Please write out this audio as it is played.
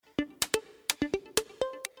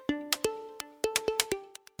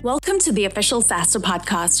Welcome to the official SaaStr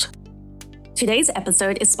podcast. Today's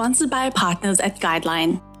episode is sponsored by our partners at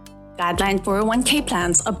Guideline. Guideline 401k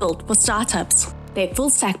plans are built for startups. Their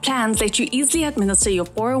full-stack plans let you easily administer your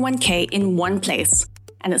 401k in one place,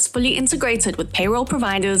 and it's fully integrated with payroll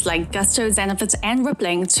providers like Gusto, Zenefits, and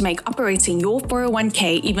Rippling to make operating your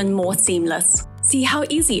 401k even more seamless. See how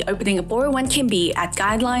easy opening a 401k can be at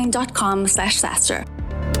guideline.com/SaaStr.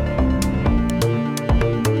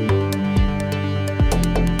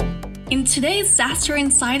 In today's SaaStr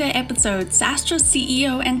Insider episode, SaaStr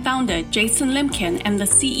CEO and founder Jason Lemkin and the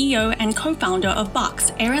CEO and co-founder of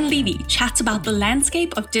Box, Aaron Levie, chat about the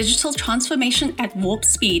landscape of digital transformation at warp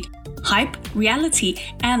speed, hype, reality,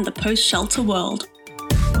 and the post-shelter world.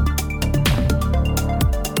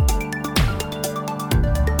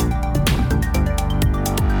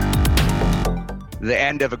 The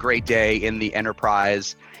end of a great day in the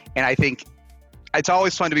enterprise. And I think it's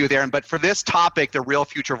always fun to be with Aaron, but for this topic, the real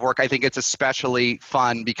future of work, I think it's especially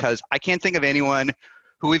fun because I can't think of anyone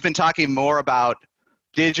who we've been talking more about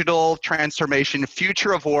digital transformation,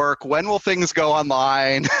 future of work, when will things go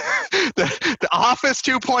online, the Office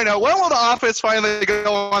 2.0, when will the Office finally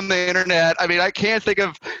go on the internet? I mean, I can't think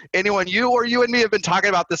of anyone, you and me have been talking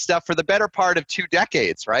about this stuff for the better part of 2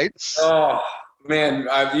 decades, right? Oh, man,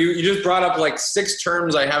 you just brought up like 6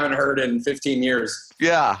 terms I haven't heard in 15 years.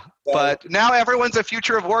 Yeah. But now everyone's a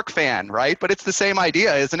future of work fan, right? But it's the same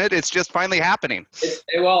idea, isn't it? It's just finally happening.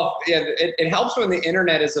 It helps when the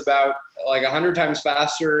internet is about like 100 times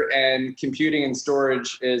faster and computing and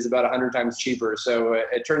storage is about 100 times cheaper. So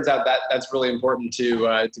it turns out that that's really important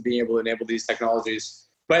to being able to enable these technologies.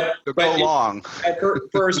 But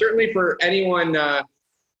certainly for anyone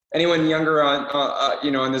younger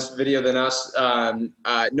on this video than us,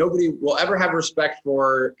 nobody will ever have respect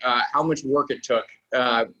for how much work it took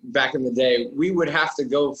back in the day. We would have to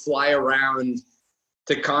go fly around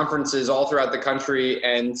to conferences all throughout the country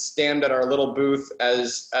and stand at our little booth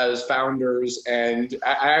as founders. And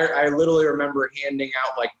I literally remember handing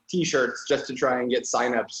out like T-shirts just to try and get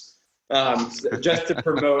signups, just to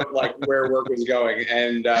promote like where work was going.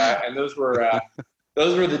 And those were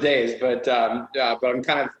the days, but I'm a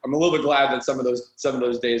little bit glad that some of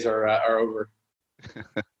those days are over.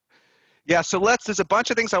 Yeah, so there's a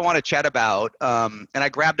bunch of things I want to chat about, and I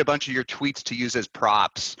grabbed a bunch of your tweets to use as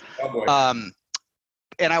props. Oh boy.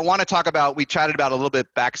 And I want to talk about, we chatted about a little bit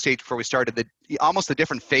backstage before we started, almost the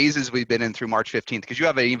different phases we've been in through March 15th, because you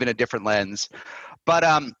have even a different lens. But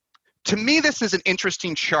to me, this is an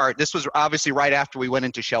interesting chart. This was obviously right after we went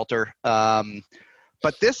into shelter.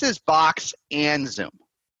 But this is Box and Zoom,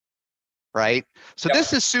 right? So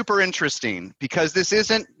This is super interesting because this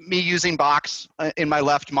isn't me using Box in my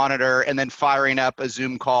left monitor and then firing up a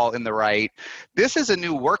Zoom call in the right. This is a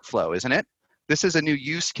new workflow, isn't it? This is a new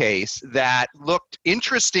use case that looked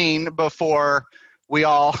interesting before we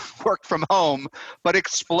all worked from home, but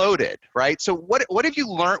exploded, right? So what have you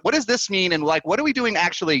learned? What does this mean? And like, what are we doing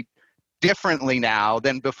actually differently now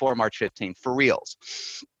than before March 15th for reals?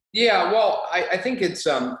 Yeah, well, I think it's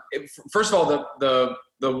first of all, the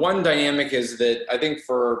one dynamic is that I think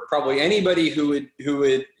for probably anybody who would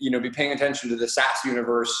be paying attention to the SaaS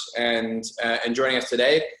universe and joining us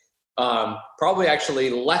today, probably actually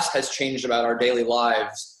less has changed about our daily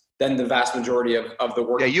lives than the vast majority of the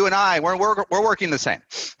work. Yeah, you and I, we're working the same.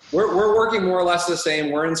 We're working more or less the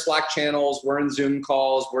same. We're in Slack channels. We're in Zoom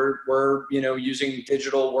calls. We're using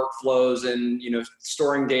digital workflows and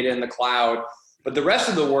storing data in the cloud. But the rest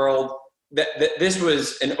of the world, this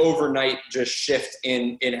was an overnight just shift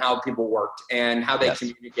in how people worked and how they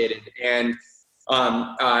communicated. And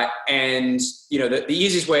the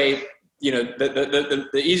easiest way, the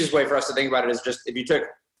easiest way for us to think about it is just if you took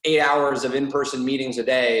 8 hours of in-person meetings a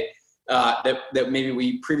day, that maybe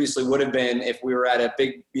we previously would have been if we were at a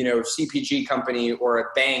big CPG company or a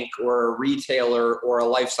bank or a retailer or a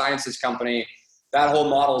life sciences company. That whole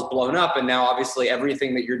model is blown up, and now obviously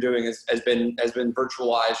everything that you're doing has been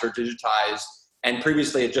virtualized or digitized. And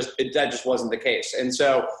previously, that just wasn't the case. And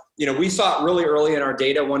so, we saw it really early in our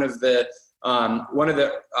data. One of the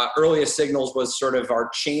earliest signals was sort of our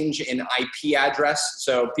change in IP address.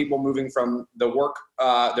 So people moving from their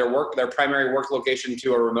primary work location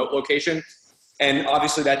to a remote location, and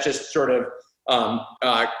obviously that just sort of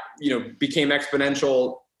became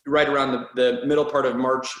exponential right around the middle part of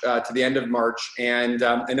March to the end of March. And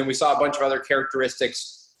then we saw a bunch of other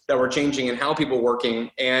characteristics that were changing in how people were working.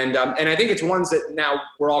 And I think it's ones that now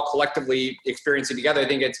we're all collectively experiencing together. I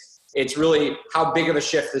think it's really how big of a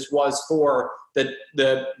shift this was for the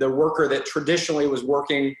worker that traditionally was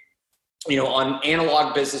working, on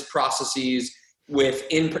analog business processes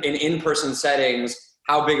in in-person settings,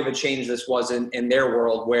 how big of a change this was in their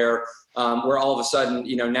world, where all of a sudden,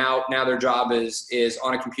 now their job is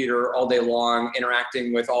on a computer all day long,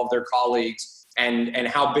 interacting with all of their colleagues, and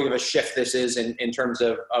how big of a shift this is in terms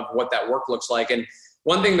of what that work looks like. And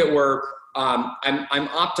one thing that I'm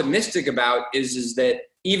optimistic about is that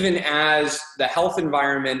even as the health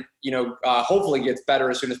environment, hopefully gets better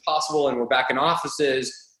as soon as possible, and we're back in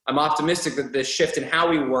offices, I'm optimistic that this shift in how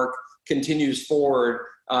we work continues forward,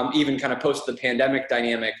 even kind of post the pandemic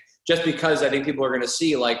dynamic, just because I think people are going to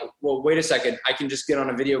see like, well, wait a second, I can just get on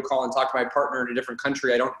a video call and talk to my partner in a different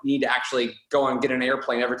country. I don't need to actually go and get an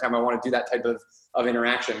airplane every time I want to do that type of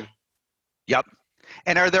interaction. Yep.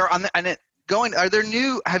 And are there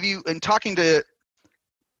have you, in talking to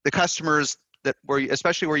the customers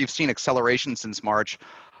especially where you've seen acceleration since March,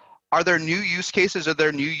 are there new use cases? Are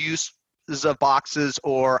there new uses of boxes,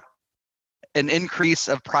 or an increase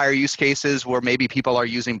of prior use cases where maybe people are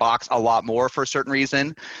using Box a lot more for a certain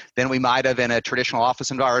reason than we might have in a traditional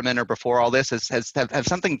office environment or before all this? Have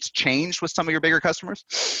something changed with some of your bigger customers?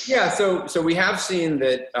 Yeah, so we have seen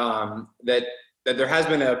that that there has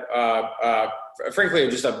been frankly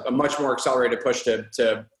just a much more accelerated push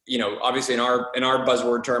to obviously in our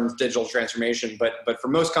buzzword terms, digital transformation, but for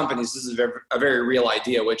most companies this is a very real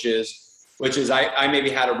idea, which is I maybe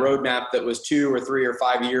had a roadmap that was 2 or 3 or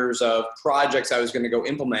 5 years of projects I was going to go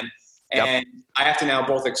implement. And I have to now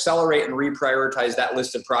both accelerate and reprioritize that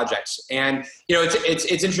list of projects. And, it's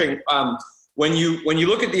interesting. When you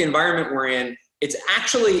look at the environment we're in, it's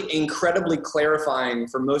actually incredibly clarifying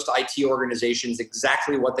for most IT organizations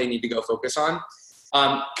exactly what they need to go focus on.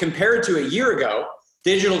 Compared to a year ago,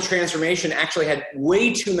 digital transformation actually had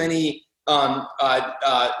way too many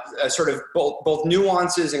sort of both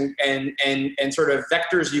nuances and sort of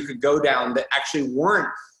vectors you could go down that actually weren't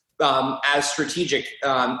as strategic.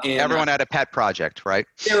 Everyone had a pet project, right?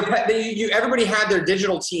 Everybody had their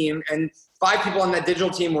digital team, and 5 people on that digital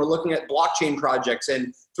team were looking at blockchain projects,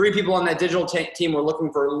 and 3 people on that digital team were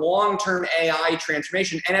looking for long-term AI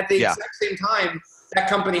transformation. And at the exact same time, that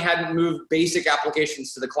company hadn't moved basic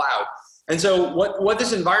applications to the cloud. And so what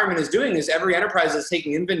this environment is doing is every enterprise is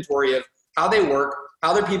taking inventory of how they work,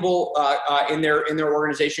 how their people in their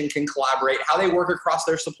organization can collaborate, how they work across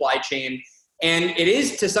their supply chain. And it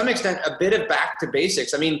is to some extent a bit of back to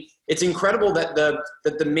basics. I mean, it's incredible that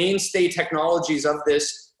the mainstay technologies of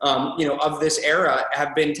this of this era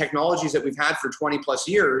have been technologies that we've had for 20 plus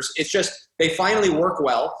years. It's just they finally work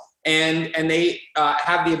well, and they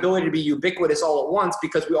have the ability to be ubiquitous all at once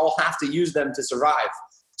because we all have to use them to survive.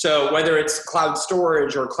 So whether it's cloud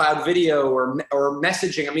storage or cloud video or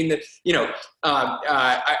messaging, I mean,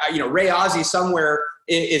 Ray Ozzie somewhere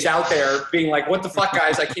is out there being like, "What the fuck,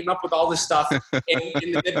 guys? I came up with all this stuff in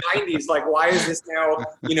the mid '90s. Like, why is this now,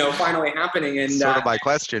 finally happening?" And sort of my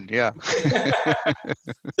question, yeah.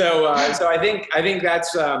 So I think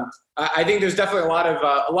that's I think there's definitely a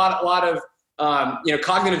lot of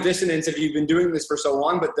cognitive dissonance if you've been doing this for so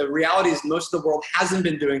long. But the reality is, most of the world hasn't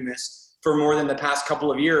been doing this for more than the past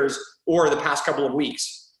couple of years or the past couple of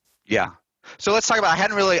weeks. Yeah. So let's talk about,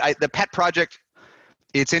 the pet project.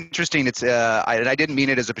 It's interesting. It's I didn't mean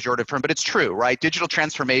it as a pejorative term, but it's true, right? Digital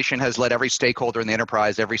transformation has led every stakeholder in the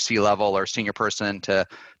enterprise, every C-level or senior person to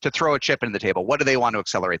throw a chip into the table. What do they want to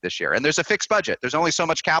accelerate this year? And there's a fixed budget. There's only so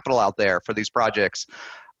much capital out there for these projects.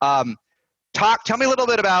 Tell me a little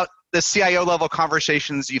bit about the CIO level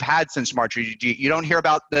conversations you've had since March. You don't hear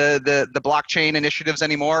about the blockchain initiatives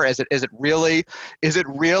anymore. Is it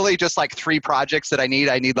really just like 3 projects that I need?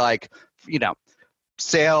 I need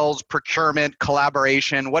sales, procurement,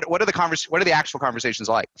 collaboration. What are the actual conversations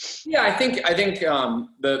like? Yeah, I think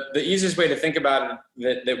the easiest way to think about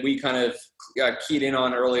it that we kind of keyed in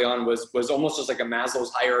on early on was almost just like a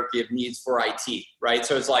Maslow's hierarchy of needs for IT, right?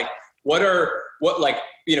 So it's like,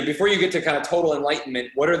 before you get to kind of total enlightenment,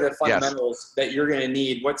 what are the fundamentals that you're going to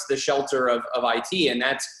need? What's the shelter of IT? And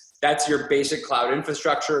that's your basic cloud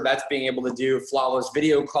infrastructure. That's being able to do flawless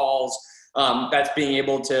video calls. That's being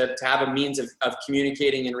able to have a means of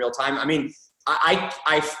communicating in real time. I mean,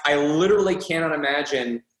 I literally cannot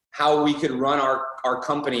imagine how we could run our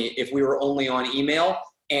company if we were only on email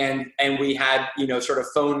and we had, sort of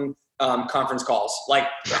phone conference calls. Like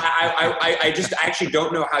I actually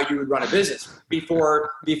don't know how you would run a business before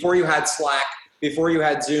you had Slack, before you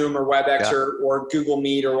had Zoom or WebEx or Google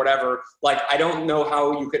Meet or whatever. Like, I don't know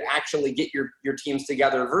how you could actually get your teams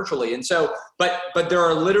together virtually. And so, but there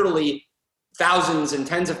are literally thousands and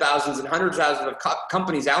tens of thousands and hundreds of thousands of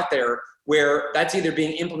companies out there where that's either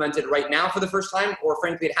being implemented right now for the first time, or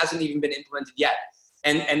frankly, it hasn't even been implemented yet.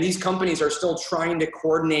 And these companies are still trying to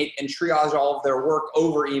coordinate and triage all of their work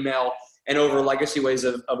over email and over legacy ways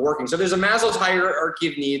of working. So there's a Maslow's hierarchy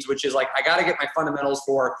of needs, which is like, I got to get my fundamentals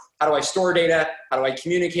for how do I store data? How do I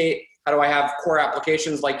communicate? How do I have core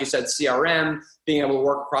applications, like you said, CRM, being able to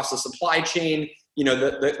work across the supply chain,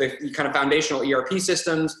 the kind of foundational ERP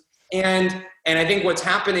systems. And I think what's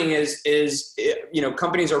happening is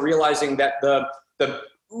companies are realizing that the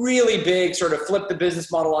really big sort of flip the business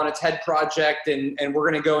model on its head project, and we're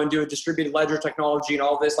going to go and do a distributed ledger technology and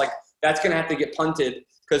all this, like that's going to have to get punted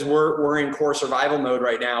because we're in core survival mode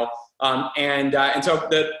right now. And so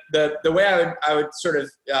the way I would sort of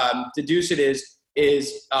deduce it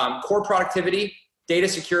is core productivity, data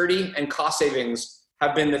security, and cost savings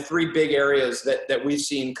have been the three big areas that we've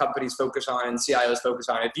seen companies focus on and CIOs focus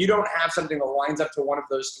on. If you don't have something that lines up to one of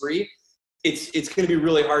those three, it's going to be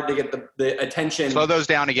really hard to get the attention. Slow those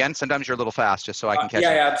down again. Sometimes you're a little fast, just so I can catch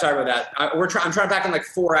Yeah, I'm sorry about that. I'm trying to pack in like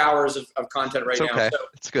 4 hours of content right now. Okay, so,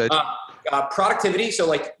 it's good. Productivity. So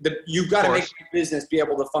like you've got to make your business be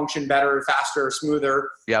able to function better, faster, smoother.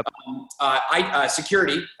 Yep.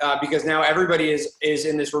 Security, because now everybody is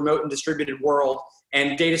in this remote and distributed world,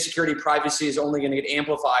 and data security, privacy is only going to get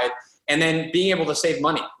amplified. And then being able to save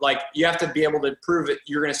money. Like you have to be able to prove that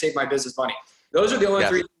you're going to save my business money. Those are the only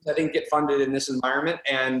three things I think get funded in this environment.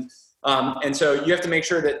 And so you have to make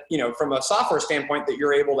sure that, from a software standpoint, that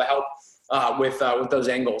you're able to help with those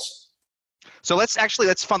angles. So let's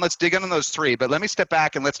fun. Let's dig in on those three, but let me step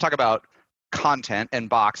back and let's talk about content and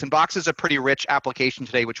Box. And Box is a pretty rich application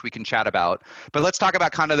today, which we can chat about. But let's talk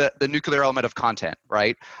about kind of the nuclear element of content,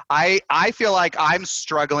 right? I feel like I'm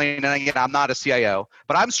struggling, and again, I'm not a CIO,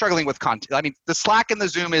 but I'm struggling with content. I mean, the Slack and the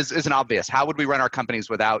Zoom isn't obvious. How would we run our companies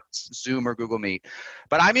without Zoom or Google Meet?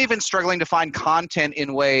 But I'm even struggling to find content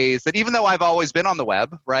in ways that, even though I've always been on the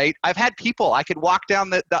web, right? I've had people I could walk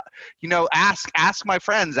down ask my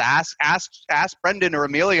friends, ask Brendan or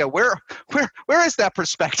Amelia, where is that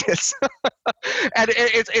prospectus? And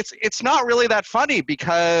it's not really that funny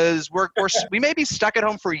because we may be stuck at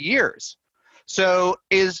home for years. So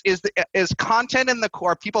is content in the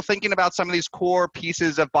core? Are people thinking about some of these core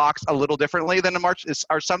pieces of Box a little differently than in March?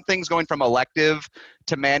 Are some things going from elective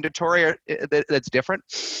to mandatory? That's different.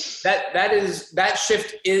 That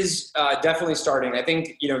shift is definitely starting. I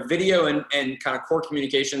think video and kind of core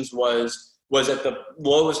communications was at the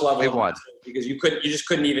lowest level because you just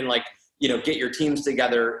couldn't even get your teams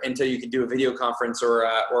together until you could do a video conference or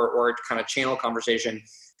a kind of channel conversation.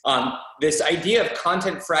 This idea of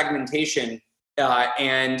content fragmentation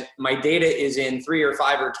and my data is in 3 or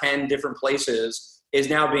 5 or 10 different places is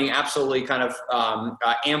now being absolutely kind of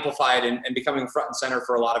amplified and becoming front and center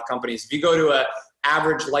for a lot of companies. If you go to an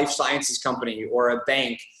average life sciences company or a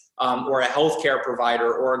bank or a healthcare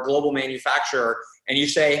provider or a global manufacturer, and you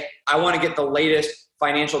say, I want to get the latest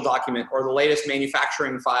financial document or the latest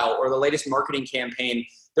manufacturing file or the latest marketing campaign,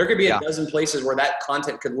 there could be a dozen places where that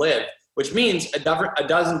content could live, which means a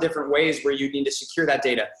dozen different ways where you need to secure that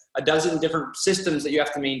data, a dozen different systems that you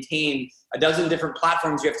have to maintain, a dozen different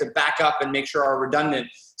platforms you have to back up and make sure are redundant.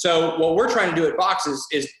 So what we're trying to do at Box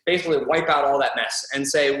is basically wipe out all that mess and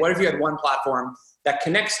say, what if you had one platform that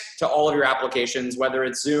connects to all of your applications, whether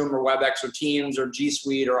it's Zoom or WebEx or Teams or G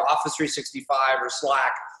Suite or Office 365 or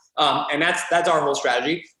Slack, and that's our whole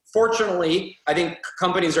strategy. Fortunately, I think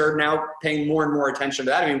companies are now paying more and more attention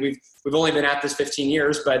to that. I mean, we've only been at this 15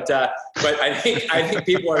 years, but I think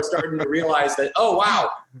people are starting to realize that, oh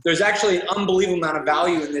wow, there's actually an unbelievable amount of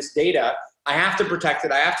value in this data. I have to protect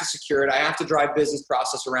it. I have to secure it. I have to drive business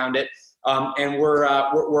process around it. And we're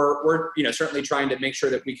certainly trying to make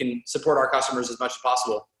sure that we can support our customers as much as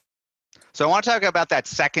possible. So I want to talk about that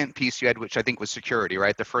second piece you had, which I think was security,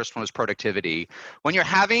 right? The first one was productivity. When you're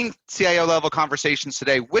having CIO level conversations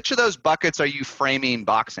today, which of those buckets are you framing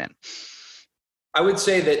Box in? I would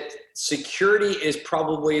say that security is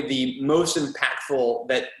probably the most impactful,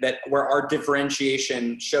 that where our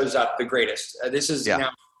differentiation shows up the greatest. This is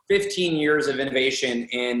now 15 years of innovation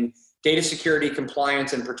in data security,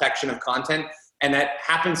 compliance, and protection of content. And that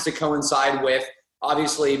happens to coincide with,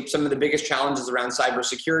 obviously, some of the biggest challenges around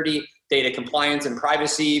cybersecurity, data compliance and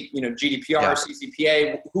privacy, GDPR,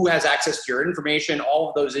 CCPA, who has access to your information, all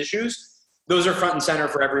of those issues. Those are front and center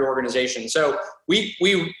for every organization. So we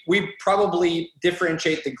probably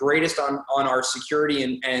differentiate the greatest on our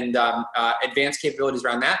security and advanced capabilities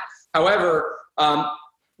around that. However,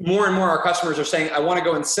 more and more our customers are saying, I want to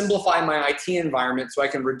go and simplify my IT environment so I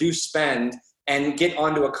can reduce spend and get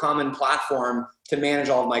onto a common platform to manage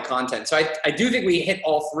all of my content. So I do think we hit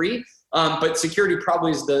all three, but security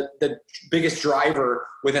probably is the biggest driver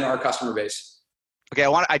within our customer base. Okay,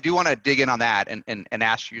 I do want to dig in on that and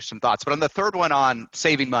ask you some thoughts. But on the third one on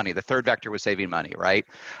saving money, the third vector was saving money, right?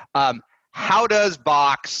 how does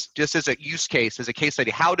Box, just as a use case, as a case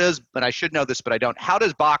study, and I should know this, but I don't, how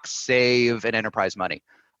does Box save an enterprise money?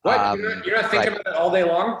 What? You're not thinking about it all day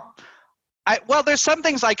long? Well, there's some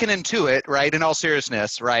things I can intuit, right, in all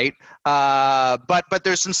seriousness, right? But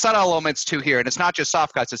there's some subtle elements too here, and it's not just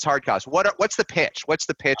soft costs, it's hard costs. What's the pitch? What's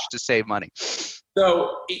the pitch to save money?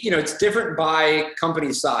 So, it's different by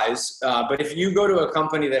company size, but if you go to a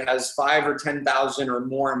company that has 5 or 10,000 or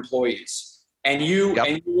more employees, and you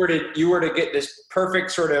were to get this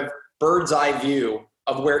perfect sort of bird's eye view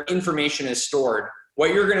of where information is stored,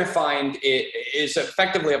 what you're going to find is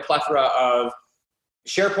effectively a plethora of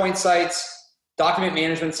SharePoint sites, document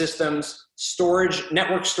management systems, storage,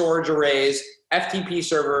 network storage arrays, FTP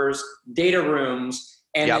servers, data rooms,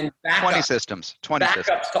 and then backups, 20 systems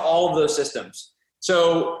to all of those systems.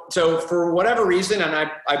 So for whatever reason, and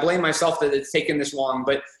I blame myself that it's taken this long,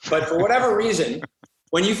 but for whatever reason,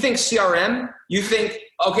 when you think CRM, you think,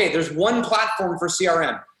 okay, there's one platform for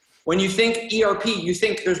CRM. When you think ERP, you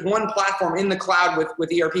think there's one platform in the cloud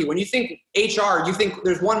with ERP. When you think HR, you think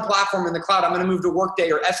there's one platform in the cloud. I'm going to move to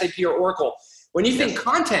Workday or SAP or Oracle. When you think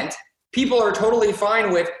content, people are totally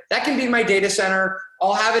fine with, that can be my data center.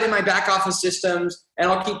 I'll have it in my back office systems,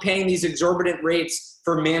 and I'll keep paying these exorbitant rates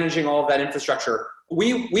for managing all of that infrastructure.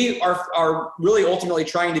 We are really ultimately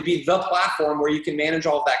trying to be the platform where you can manage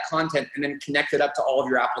all of that content and then connect it up to all of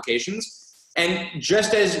your applications. And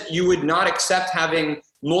just as you would not accept having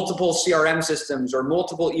multiple CRM systems or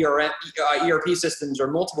multiple ERP systems or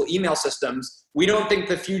multiple email systems, we don't think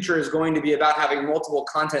the future is going to be about having multiple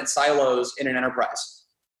content silos in an enterprise.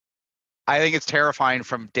 I think it's terrifying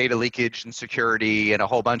from data leakage and security and a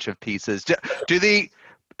whole bunch of pieces. Do you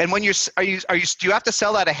have to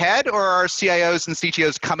sell that ahead, or are CIOs and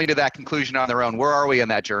CTOs coming to that conclusion on their own? Where are we in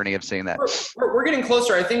that journey of seeing that? We're getting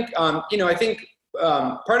closer. I think,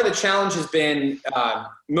 part of the challenge has been,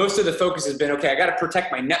 most of the focus has been, okay, I got to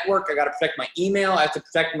protect my network. I got to protect my email. I have to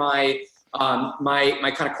protect my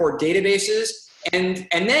my kind of core databases. And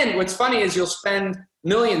then what's funny is you'll spend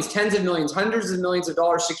millions, tens of millions, hundreds of millions of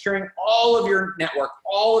dollars securing all of your network,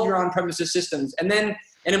 all of your on-premises systems. And then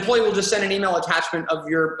an employee will just send an email attachment of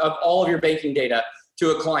all of your banking data to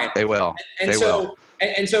a client. They will. And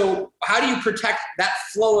so how do you protect that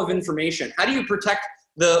flow of information? How do you protect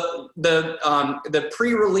the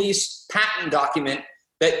pre-release patent document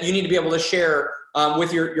that you need to be able to share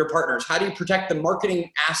with your partners? How do you protect the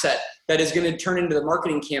marketing asset that is going to turn into the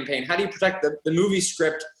marketing campaign? How do you protect the movie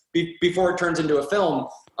script before it turns into a film?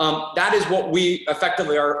 That is what we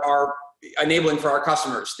effectively are enabling for our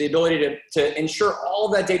customers, the ability to ensure all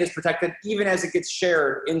of that data is protected, even as it gets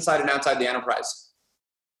shared inside and outside the enterprise.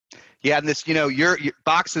 Yeah, and this, your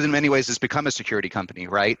Box in many ways has become a security company,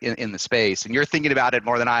 right, in the space, and you're thinking about it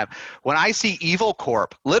more than I am. When I see Evil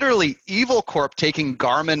Corp, literally Evil Corp taking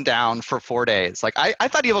Garmin down for 4 days, like I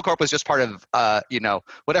thought Evil Corp was just part of,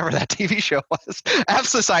 whatever that TV show was, F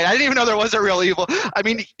Society. I didn't even know there was a real evil. I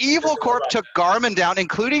mean, Evil Corp took Garmin down,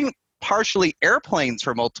 including partially airplanes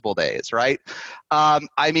for multiple days, right?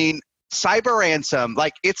 Cyber ransom,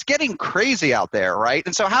 like it's getting crazy out there, right?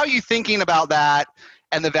 And so how are you thinking about that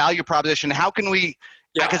and the value proposition? How can we,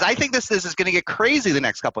 because I think this is going to get crazy the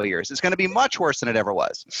next couple of years. It's going to be much worse than it ever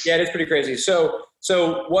was. Yeah, it is pretty crazy. So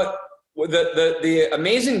what the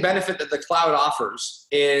amazing benefit that the cloud offers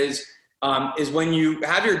is when you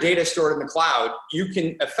have your data stored in the cloud, you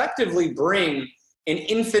can effectively bring an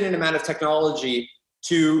infinite amount of technology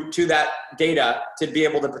to that data to be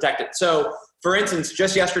able to protect it. So for instance,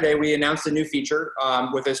 just yesterday, we announced a new feature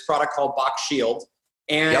with this product called Box Shield.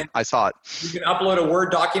 And yep, I saw it. You can upload a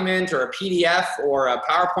Word document or a PDF or a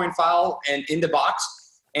PowerPoint file into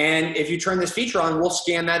Box. And if you turn this feature on, we'll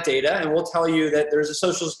scan that data and we'll tell you that there's a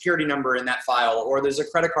social security number in that file or there's a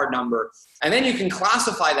credit card number. And then you can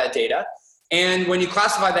classify that data. And when you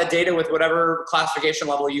classify that data with whatever classification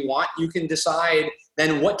level you want, you can decide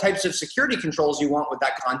then what types of security controls you want with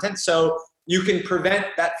that content. So you can prevent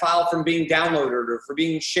that file from being downloaded or from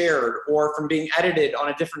being shared or from being edited on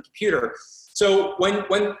a different computer. So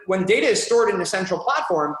when data is stored in a central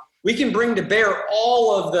platform, we can bring to bear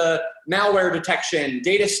all of the malware detection,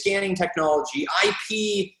 data scanning technology,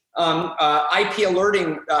 IP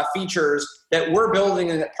alerting features that we're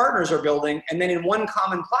building and that partners are building. And then in one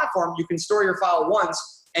common platform, you can store your file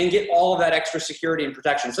once and get all of that extra security and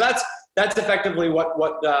protection. So that's effectively what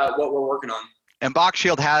we're working on. And Box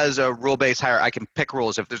Shield has a rule-based hierarchy. I can pick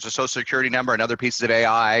rules. If there's a social security number and other pieces of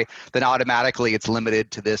AI, then automatically it's limited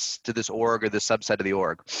to this org or this subset of the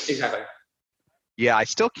org. Exactly. Yeah, I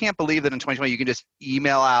still can't believe that in 2020 you can just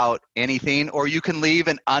email out anything, or you can leave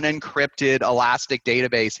an unencrypted Elastic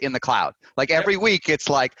database in the cloud. Like every week, it's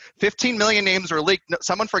like 15 million names were leaked.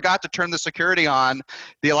 Someone forgot to turn the security on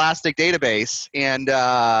the Elastic database, and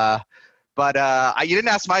you didn't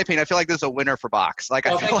ask my opinion. I feel like this is a winner for Box. Like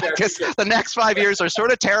I feel like the next 5 years are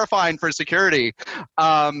sort of terrifying for security,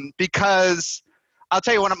 because I'll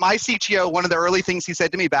tell you, my CTO, one of the early things he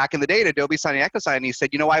said to me back in the day at Adobe signing EchoSign, he said,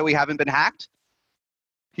 "You know why we haven't been hacked?"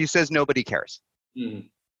 He says, "Nobody cares."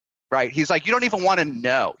 Right? He's like, you don't even want to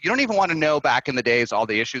know. You don't even want to know back in the days all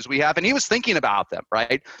the issues we have. And he was thinking about them,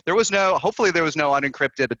 right? Hopefully there was no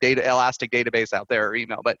unencrypted Elastic database out there or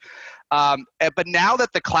email. But now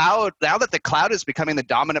that the cloud is becoming the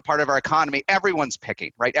dominant part of our economy, everyone's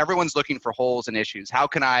picking, right? Everyone's looking for holes and issues.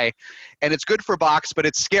 And it's good for Box, but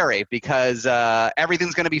it's scary because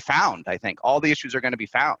everything's going to be found. I think all the issues are going to be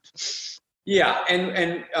found. Yeah,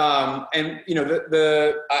 and you know,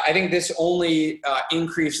 I think this only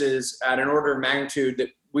increases at an order of magnitude that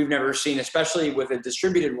we've never seen, especially with a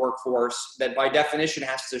distributed workforce that by definition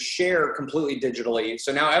has to share completely digitally.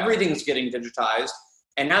 So now everything's getting digitized,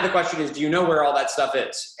 and now the question is, do you know where all that stuff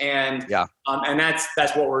is? And and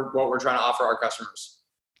that's what we're trying to offer our customers.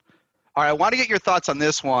 All right, I want to get your thoughts on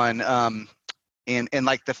this one, and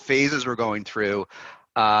like the phases we're going through.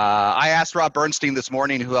 I asked Rob Bernstein this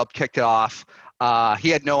morning, who helped kick it off. He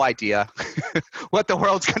had no idea what the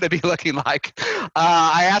world's going to be looking like.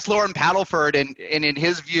 I asked Lauren Paddleford, and in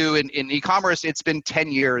his view, in e-commerce, it's been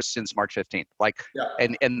 10 years since March 15th.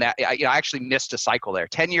 And that, I actually missed a cycle there.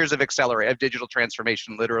 10 years of digital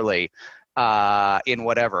transformation, literally, in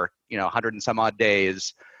whatever, 100 and some odd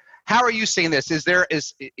days. How are you seeing this?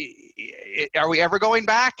 Are we ever going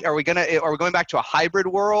back? Are we going back to a hybrid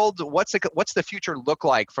world? What's the future look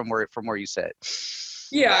like from where you sit?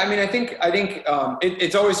 Yeah, I mean, I think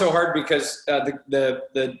it's always so hard because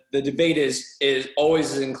the debate is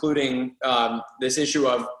always including this issue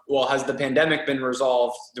of, well, has the pandemic been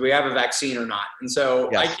resolved? Do we have a vaccine or not? And so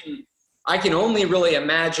yes. I can only really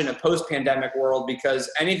imagine a post-pandemic world, because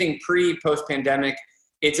anything post-pandemic,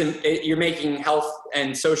 you're making health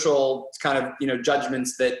and social kind of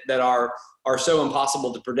judgments that are so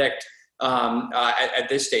impossible to predict at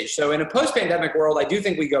this stage. So in a post-pandemic world, I do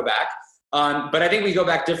think we go back, but I think we go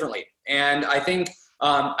back differently. And I think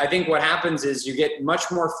what happens is you get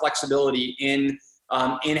much more flexibility in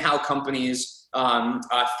how companies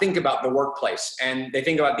think about the workplace, and they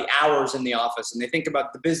think about the hours in the office, and they think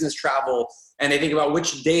about the business travel, and they think about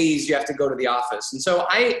which days you have to go to the office. And so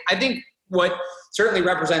I think what certainly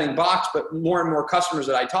representing Box, but more and more customers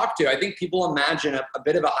that I talk to, I think people imagine a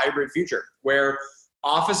bit of a hybrid future where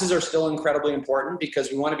offices are still incredibly important, because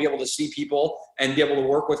we want to be able to see people and be able to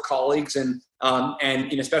work with colleagues, and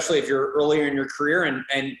especially if you're earlier in your career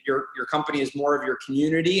and your company is more of your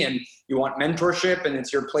community and you want mentorship and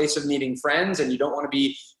it's your place of meeting friends, and you don't want to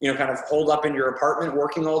be kind of holed up in your apartment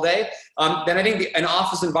working all day, then I think an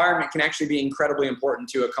office environment can actually be incredibly important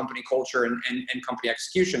to a company culture and company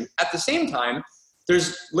execution. At the same time,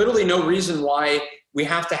 there's literally no reason why we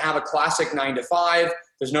have to have a classic 9 to 5.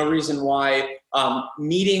 There's no reason why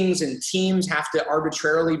meetings and teams have to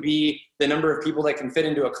arbitrarily be the number of people that can fit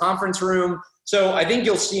into a conference room. So I think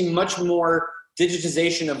you'll see much more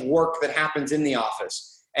digitization of work that happens in the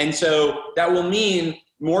office. And so that will mean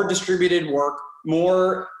more distributed work,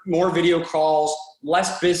 more video calls,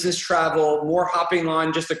 less business travel, more hopping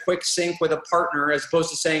on just a quick sync with a partner, as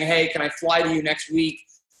opposed to saying, hey, can I fly to you next week?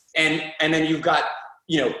 And then you've got,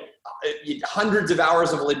 hundreds of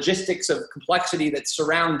hours of logistics of complexity that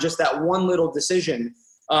surround just that one little decision.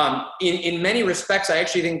 In many respects, I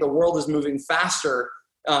actually think the world is moving faster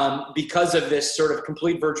because of this sort of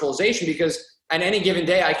complete virtualization, because at any given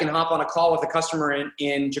day, I can hop on a call with a customer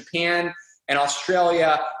in Japan and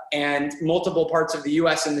Australia and multiple parts of the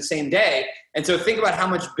US in the same day. And so think about how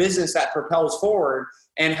much business that propels forward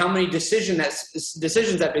and how many decisions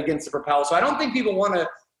that begins to propel. So I don't think people want to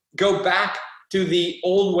go back to the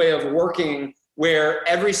old way of working, where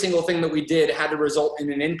every single thing that we did had to result in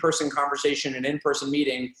an in-person conversation, an in-person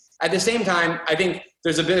meeting. At the same time, I think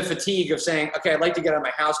there's a bit of fatigue of saying, okay, I'd like to get out of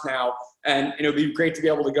my house now, and it would be great to be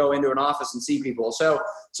able to go into an office and see people. So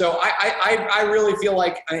I really feel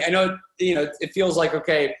like, I know, it feels like,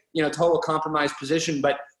 okay, total compromised position,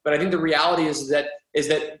 but I think the reality is that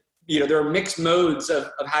there are mixed modes of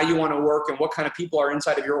how you want to work and what kind of people are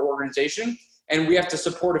inside of your organization. And we have to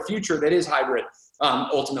support a future that is hybrid,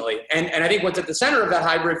 ultimately. And I think what's at the center of that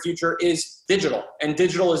hybrid future is digital. And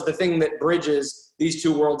digital is the thing that bridges these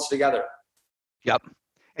two worlds together. Yep.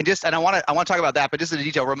 And I want to talk about that, but just in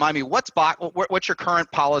detail, remind me, what's your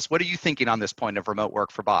current policy? What are you thinking on this point of remote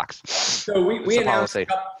work for Box? So we announced a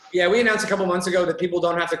couple months ago that people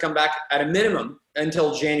don't have to come back at a minimum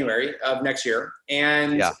until January of next year,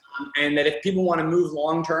 and that if people want to move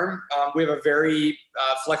long term, we have a very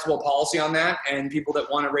flexible policy on that, and people that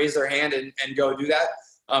want to raise their hand and go do that,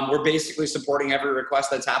 we're basically supporting every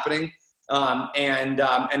request that's happening. And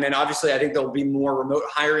then obviously I think there'll be more remote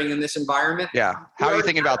hiring in this environment. Yeah. How are you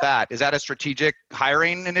thinking about that? Is that a strategic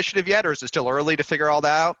hiring initiative yet, or is it still early to figure all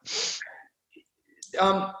that out?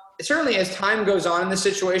 Certainly as time goes on in this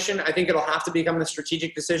situation, I think it'll have to become a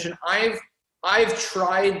strategic decision. I've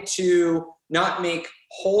tried to not make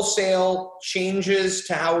wholesale changes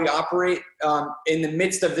to how we operate in the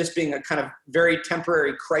midst of this being a kind of very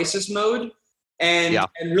temporary crisis mode. And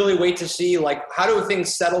really wait to see, like, how do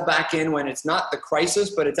things settle back in when it's not the crisis,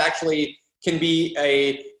 but it's actually can be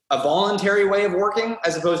a voluntary way of working,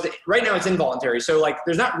 as opposed to right now it's involuntary. So like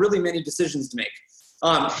there's not really many decisions to make.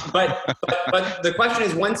 But the question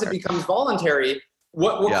is, once it becomes voluntary,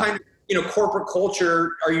 what kind of corporate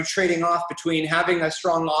culture are you trading off between having a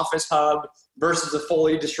strong office hub versus a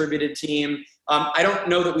fully distributed team? I don't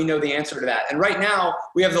know that we know the answer to that. And right now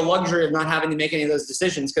we have the luxury of not having to make any of those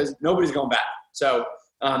decisions because nobody's going back. So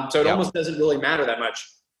it almost doesn't really matter that much.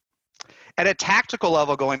 At a tactical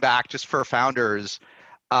level, going back just for founders,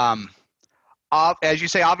 as you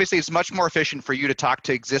say, obviously it's much more efficient for you to talk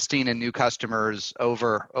to existing and new customers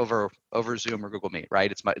over Zoom or Google Meet, right?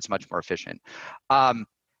 It's much more efficient.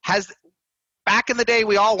 Back in the day,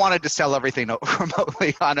 we all wanted to sell everything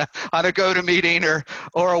remotely on a GoToMeeting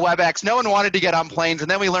or a WebEx. No one wanted to get on planes,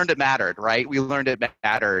 and then we learned it mattered, right? We learned it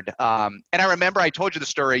mattered. And I remember I told you the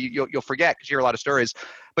story. You'll forget because you hear a lot of stories.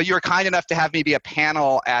 But you were kind enough to have me be a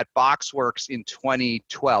panel at BoxWorks in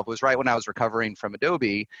 2012. It was right when I was recovering from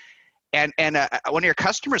Adobe. And one of your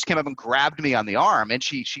customers came up and grabbed me on the arm, and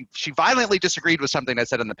she violently disagreed with something I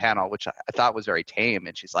said on the panel, which I thought was very tame.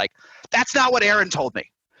 And she's like, "That's not what Aaron told me."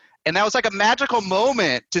 And that was like a magical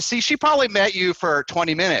moment to see. She probably met you for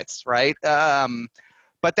 20 minutes, right?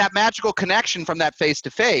 But that magical connection from that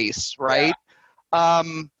face-to-face, right? Yeah.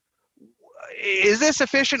 Is this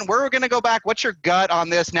efficient? Where are we going to go back? What's your gut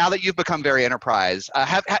on this now that you've become very enterprise?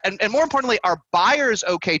 And more importantly, are buyers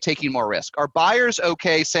okay taking more risk? Are buyers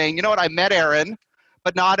okay saying, you know what, I met Aaron,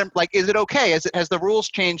 but not like, is it okay? Has the rules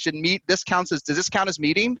changed and does this count as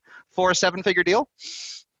meeting for a 7-figure deal?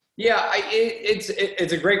 Yeah, it's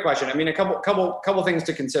a great question. I mean, a couple things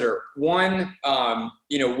to consider. One, I'll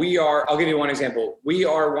give you one example. We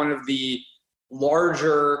are one of the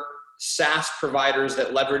larger SaaS providers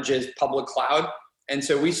that leverages public cloud, and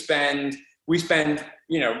so we spend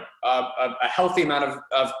a healthy amount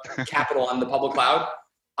of capital on the public cloud.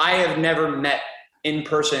 I have never met in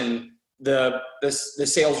person the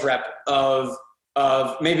sales rep of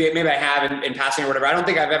maybe I have in passing or whatever. I don't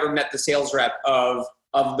think I've ever met the sales rep of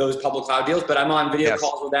those public cloud deals, but I'm on video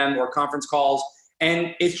calls with them or conference calls.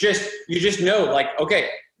 And it's just, you just know, like, okay,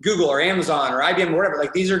 Google or Amazon or IBM or whatever,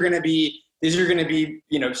 like these are going to be,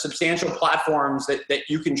 substantial platforms that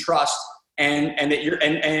you can trust and that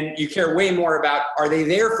and you care way more about, are they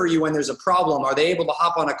there for you when there's a problem? Are they able to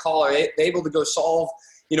hop on a call? Are they able to go solve,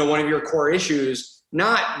 one of your core issues?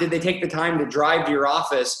 Not did they take the time to drive to your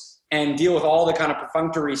office and deal with all the kind of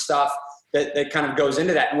perfunctory stuff that kind of goes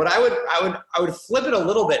into that. And what I would flip it a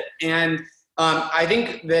little bit. And I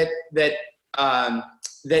think that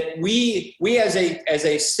we as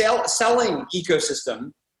a selling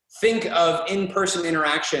ecosystem think of in-person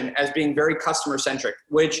interaction as being very customer centric,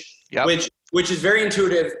 which is very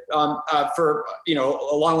intuitive for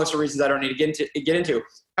a long list of reasons I don't need to get into.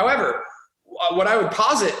 However, what I would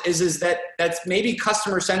posit is that that's maybe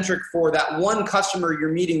customer centric for that one customer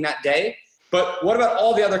you're meeting that day. But what about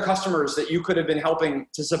all the other customers that you could have been helping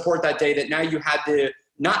to support that day that now you had to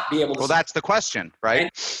not be able to? Well, that's the question,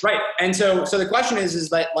 right? Right. And so the question is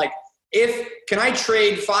that, like, can I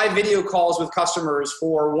trade 5 video calls with customers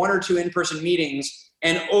for 1 or 2 in-person meetings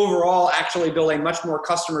and overall actually build a much more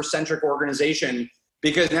customer-centric organization,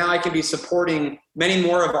 because now I can be supporting many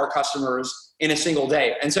more of our customers in a single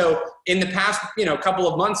day. And so in the past, couple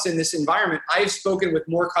of months in this environment, I've spoken with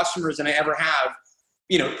more customers than I ever have,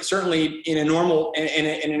 certainly in a normal, in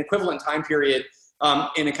an equivalent time period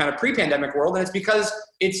in a kind of pre-pandemic world. And it's because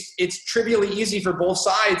it's trivially easy for both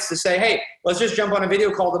sides to say, hey, let's just jump on a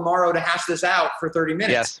video call tomorrow to hash this out for 30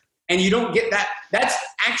 minutes. Yes. And you don't get that. That's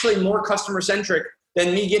actually more customer centric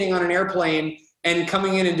than me getting on an airplane and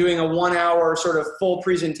coming in and doing a 1-hour sort of full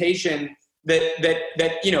presentation that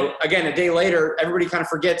again, a day later, everybody kind of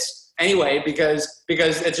forgets anyway, because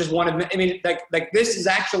it's just like this is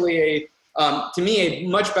actually to me, a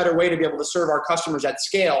much better way to be able to serve our customers at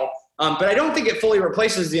scale. But I don't think it fully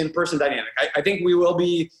replaces the in-person dynamic. I think we will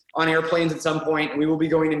be on airplanes at some point, and we will be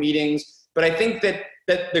going to meetings. But I think that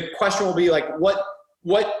the question will be like,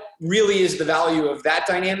 what really is the value of that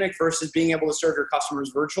dynamic versus being able to serve your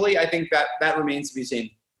customers virtually? I think that remains to be seen.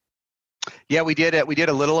 Yeah, we did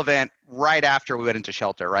a little event right after we went into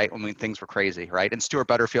shelter, right? When things were crazy, right? And Stuart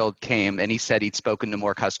Butterfield came and he said he'd spoken to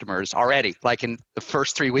more customers already, like in the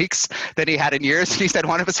first 3 weeks than he had in years. And he said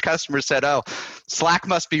one of his customers said, "Oh, Slack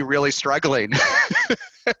must be really struggling."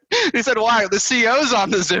 He said, "Why? The CEO's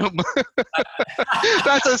on the Zoom."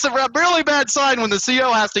 That's a really bad sign when the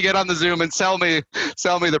CEO has to get on the Zoom and sell me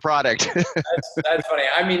the product. That's funny.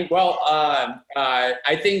 I mean, well,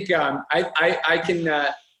 I think I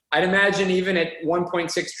can. I'd imagine even at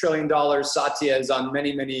 $1.6 trillion, Satya is on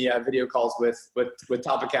many video calls with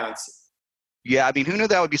top accounts. Yeah, I mean, who knew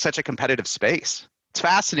that would be such a competitive space? It's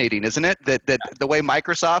fascinating, isn't it? That the way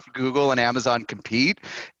Microsoft, Google, and Amazon compete,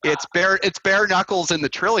 it's bare knuckles in the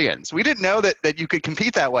trillions. We didn't know that you could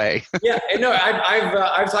compete that way. Yeah, no,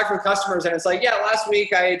 I've talked with customers, and it's like, yeah, last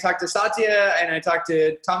week I talked to Satya and I talked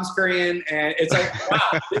to Thomas Kurian, and it's like,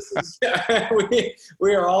 wow, this is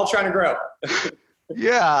we are all trying to grow.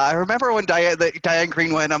 Yeah, I remember when Diane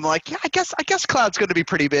Green went, I'm like, yeah, I guess cloud's going to be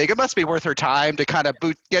pretty big. It must be worth her time to kind of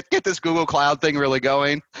get this Google Cloud thing really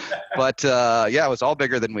going. But yeah, it was all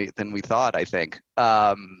bigger than we thought, I think.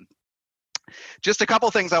 Just a couple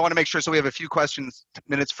things I want to make sure. So we have a few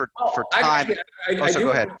minutes for time.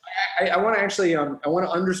 Go ahead. I want to actually I want to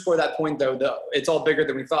underscore that point though. It's all bigger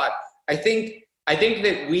than we thought. I think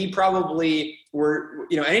that we probably were,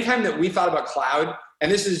 anytime that we thought about cloud.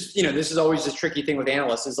 And this is always the tricky thing with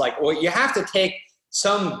analysts is like, well, you have to take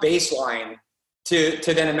some baseline to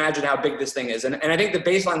then imagine how big this thing is. And I think the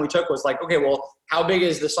baseline we took was like, okay, well, how big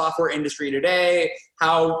is the software industry today?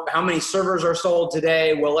 How many servers are sold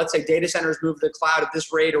today? Well, let's say data centers move to the cloud at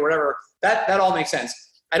this rate or whatever. That all makes sense.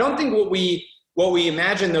 I don't think what we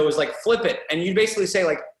imagine though is like flip it. And you basically say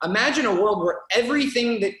like, imagine a world where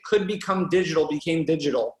everything that could become digital became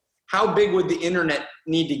digital. How big would the internet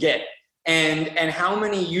need to get? And how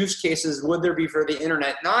many use cases would there be for the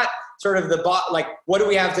internet? Not sort of like, what do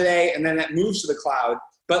we have today? And then that moves to the cloud.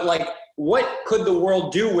 But like, what could the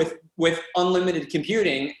world do with unlimited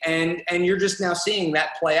computing? And you're just now seeing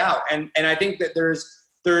that play out. And I think that there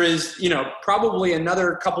is, probably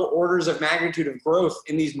another couple orders of magnitude of growth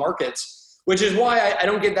in these markets, which is why I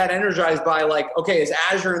don't get that energized by like, okay, is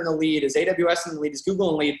Azure in the lead? Is AWS in the lead? Is Google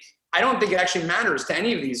in the lead? I don't think it actually matters to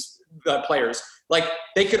any of these players. Like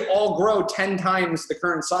they could all grow 10 times the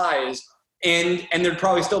current size and there'd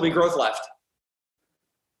probably still be growth left.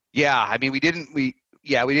 Yeah. I mean, we didn't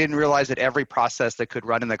realize that every process that could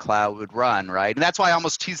run in the cloud would run, right? And that's why I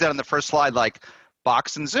almost teased that on the first slide, like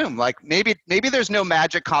Box and Zoom. Like maybe there's no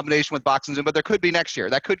magic combination with Box and Zoom, but there could be next year.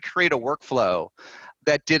 That could create a workflow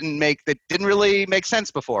that didn't really make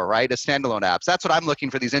sense before, right? As standalone apps. That's what I'm looking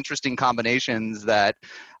for, these interesting combinations that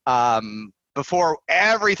before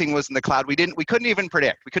everything was in the cloud, we couldn't even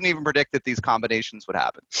predict. We couldn't even predict that these combinations would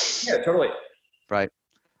happen. Yeah, totally. Right.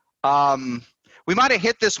 We might have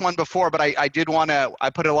hit this one before, but I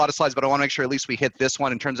put in a lot of slides, but I want to make sure at least we hit this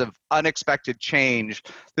one in terms of unexpected change.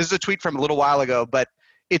 This is a tweet from a little while ago, but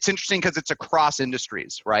it's interesting because it's across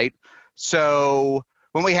industries, right? So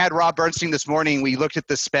when we had Rob Bernstein this morning, we looked at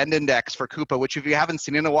the spend index for Coupa, which if you haven't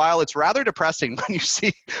seen in a while, it's rather depressing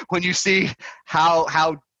when you see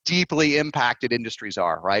how deeply impacted industries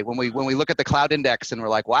are, right? When we look at the cloud index and we're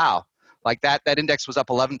like, wow, like that index was up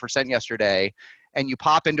 11% yesterday, and you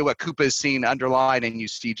pop into what Coupa is seeing underlying, and you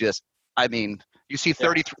see you see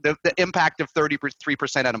the impact of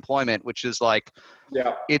 33% unemployment, which is like,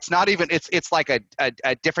 it's not even, it's like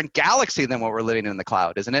a different galaxy than what we're living in the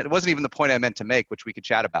cloud, isn't it? It wasn't even the point I meant to make, which we could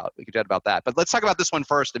chat about. We could chat about that. But let's talk about this one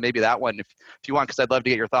first, and maybe that one if you want, because I'd love to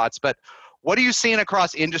get your thoughts. But what are you seeing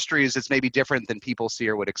across industries that's maybe different than people see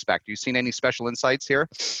or would expect? You seen any special insights here?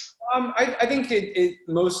 I think it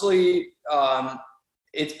mostly,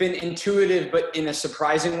 it's been intuitive, but in a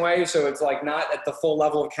surprising way. So it's like not at the full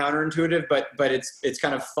level of counterintuitive, but it's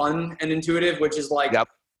kind of fun and intuitive, which is like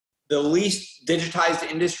the least digitized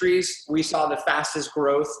industries. We saw the fastest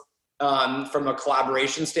growth from a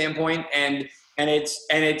collaboration standpoint, and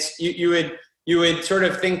it's you would sort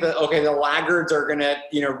of think that, okay, the laggards are going to,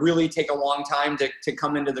 really take a long time to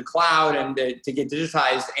come into the cloud and to get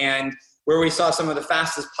digitized. And where we saw some of the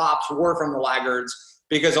fastest pops were from the laggards,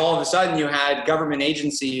 because all of a sudden you had government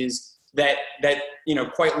agencies that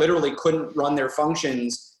quite literally couldn't run their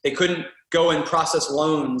functions. They couldn't go and process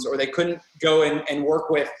loans, or they couldn't go and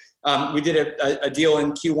work with, we did a deal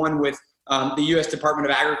in Q1 with the U.S. Department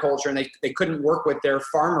of Agriculture, and they couldn't work with their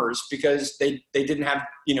farmers because they didn't have,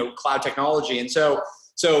 cloud technology. And so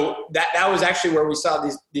that was actually where we saw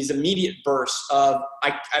these immediate bursts of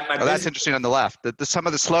that's interesting on the left. Some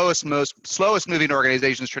of the slowest moving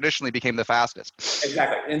organizations traditionally became the fastest.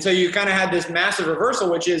 Exactly. And so you kind of had this massive reversal,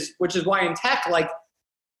 which is why in tech, like,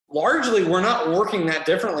 largely we're not working that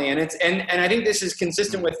differently. And I think this is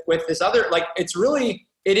consistent with this other, like, it's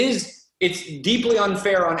deeply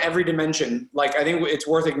unfair on every dimension. Like, I think it's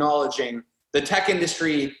worth acknowledging the tech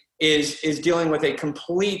industry is dealing with a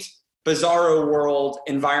complete bizarro world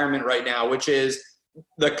environment right now, which is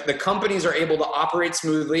the companies are able to operate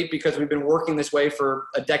smoothly because we've been working this way for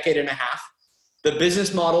a decade and a half. The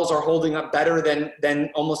business models are holding up better than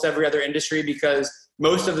almost every other industry because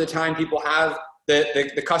most of the time people have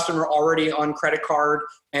the customer already on credit card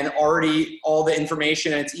and already all the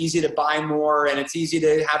information, and it's easy to buy more and it's easy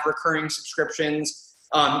to have recurring subscriptions.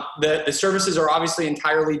 The services are obviously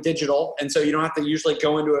entirely digital, and so you don't have to usually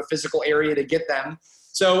go into a physical area to get them.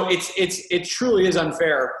 So it truly is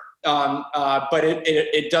unfair, but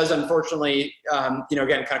it does unfortunately,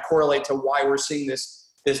 again, kind of correlate to why we're seeing this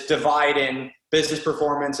divide in business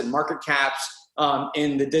performance and market caps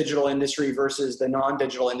in the digital industry versus the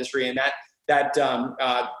non-digital industry, and that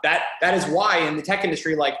is why in the tech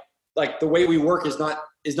industry, like the way we work is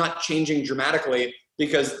not changing dramatically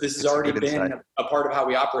because this has already been a part of how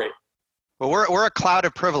we operate. Well, we're a cloud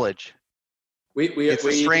of privilege. It's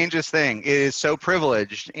the strangest thing. It is so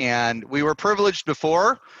privileged, and we were privileged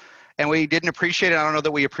before, and we didn't appreciate it. I don't know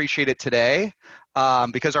that we appreciate it today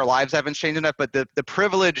because our lives haven't changed enough. But the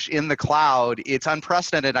privilege in the cloud, it's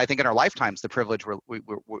unprecedented. I think in our lifetimes, the privilege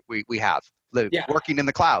we have working in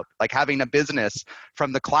the cloud, like having a business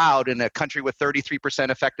from the cloud in a country with 33%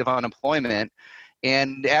 effective unemployment,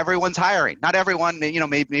 and everyone's hiring. Not everyone.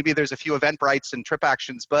 Maybe there's a few Eventbrites and Trip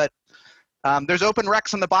Actions, but there's open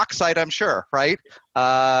recs on the box site, I'm sure, right?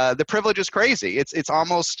 The privilege is crazy. It's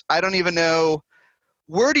almost, I don't even know,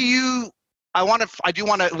 I do want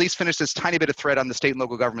to at least finish this tiny bit of thread on the state and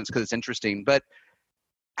local governments because it's interesting, but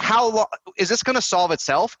how long is this going to solve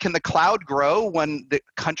itself? Can the cloud grow when the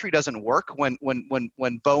country doesn't work? When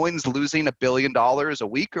Boeing's losing $1 billion a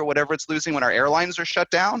week or whatever it's losing, when our airlines are shut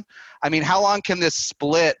down? I mean, how long can this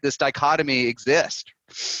dichotomy exist?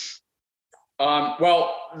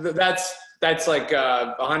 Well, that's like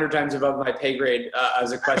 100 times above my pay grade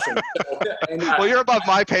as a question. Well, you're above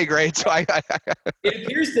my pay grade, so it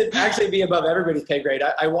appears to actually be above everybody's pay grade.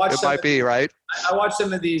 I watched. It might be, right? I watched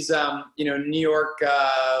some of these, New York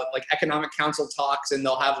like economic council talks, and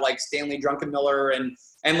they'll have like Stanley Druckenmiller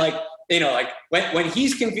and like when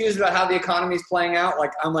he's confused about how the economy is playing out,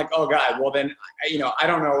 like I'm like, oh God, well then I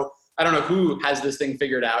don't know who has this thing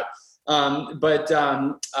figured out. But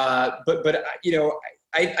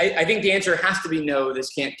I think the answer has to be no. This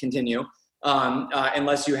can't continue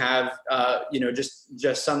unless you have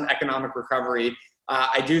just some economic recovery.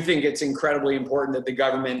 I do think it's incredibly important that the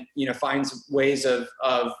government finds ways of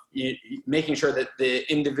making sure that the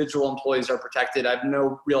individual employees are protected. I have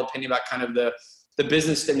no real opinion about kind of the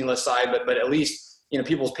business stimulus side, but at least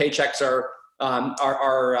people's paychecks are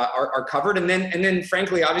covered. And then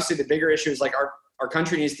frankly, obviously, the bigger issue is like our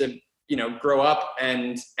country needs to grow up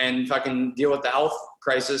and fucking deal with the health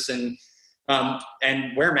crisis and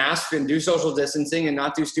wear masks and do social distancing and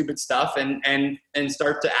not do stupid stuff and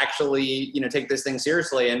start to actually take this thing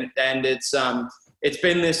seriously. And it's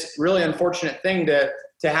been this really unfortunate thing to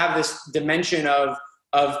have this dimension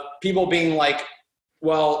of people being like,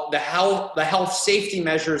 well, the health safety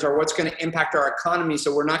measures are what's going to impact our economy,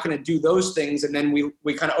 so we're not going to do those things, and then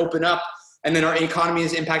we kind of open up, and then our economy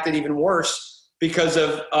is impacted even worse because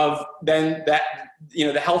of then that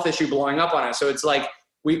the health issue blowing up on us. So it's like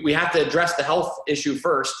we have to address the health issue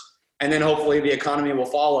first, and then hopefully the economy will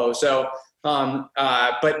follow. So,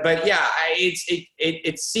 but yeah,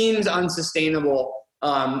 it seems unsustainable,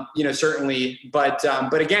 certainly. But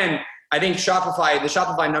again, I think the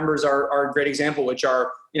Shopify numbers are a great example, which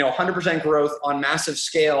are 100% growth on massive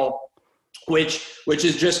scale, which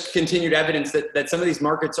is just continued evidence that some of these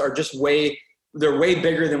markets are just they're way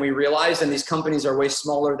bigger than we realized, and these companies are way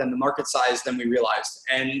smaller than the market size than we realized,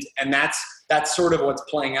 and that's sort of what's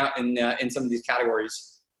playing out in some of these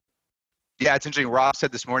categories. Yeah, it's interesting. Rob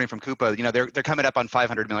said this morning from Coupa, they're coming up on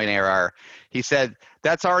 500 million ARR. He said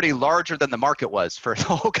that's already larger than the market was for the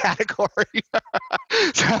whole category.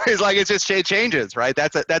 So he's like, it changes, right?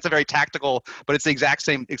 That's a very tactical, but it's the exact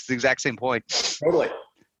same point. Totally.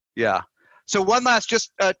 Yeah. So one last,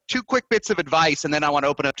 just two quick bits of advice, and then I want to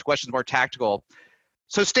open up to questions more tactical.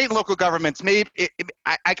 So state and local governments, maybe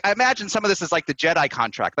I imagine some of this is like the Jedi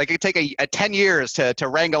contract. Like it take a 10 years to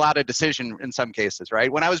wrangle out a decision in some cases,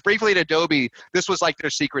 right? When I was briefly at Adobe, this was like their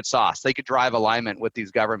secret sauce. They could drive alignment with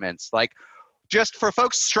these governments. Like just for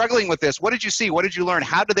folks struggling with this, what did you see? What did you learn?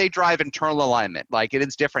 How do they drive internal alignment? Like it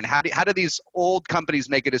is different. How do these old companies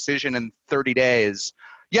make a decision in 30 days?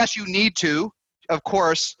 Yes, you need to, of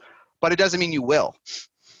course, but it doesn't mean you will.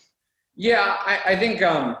 Yeah, I think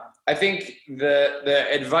the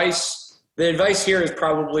advice here is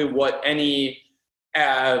probably what any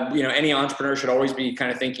entrepreneur should always be kind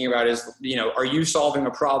of thinking about is, are you solving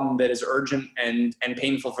a problem that is urgent and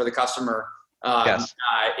painful for the customer? Yes.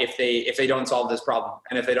 If they don't solve this problem,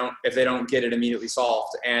 and if they don't get it immediately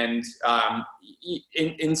solved, and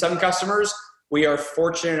in some customers we are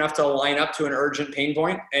fortunate enough to line up to an urgent pain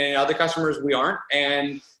point, and in other customers we aren't,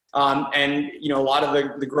 and a lot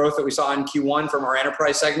of the growth that we saw in Q1 from our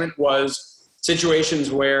enterprise segment was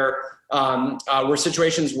situations where we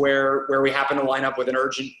happen to line up with an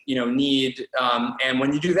urgent need, and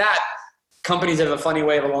when you do that, companies have a funny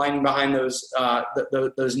way of aligning behind those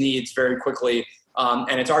needs very quickly,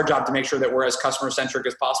 and it's our job to make sure that we're as customer centric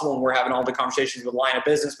as possible, and we're having all the conversations with line of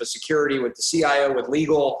business, with security, with the CIO, with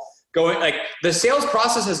legal. Like the sales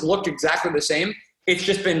process has looked exactly the same. It's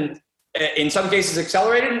just been in some cases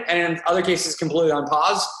accelerated, and in other cases completely on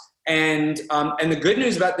pause. And the good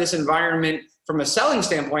news about this environment from a selling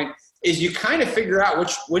standpoint is you kind of figure out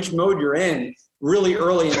which mode you're in really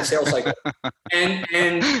early in the sales cycle. And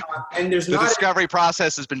there's the discovery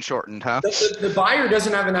process has been shortened, huh? The buyer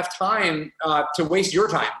doesn't have enough time to waste your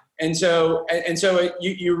time. And so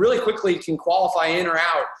you really quickly can qualify in or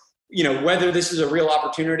out, whether this is a real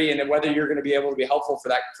opportunity and whether you're going to be able to be helpful for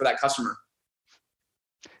that customer.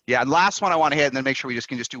 Yeah, and last one I want to hit, and then make sure we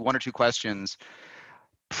can just do one or two questions,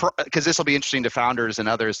 because this will be interesting to founders and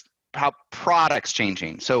others, how products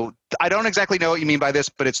changing. So I don't exactly know what you mean by this,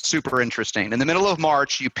 but it's super interesting. In the middle of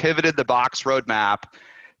March, you pivoted the Box roadmap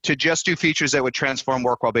to just do features that would transform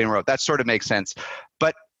work while being remote. That sort of makes sense.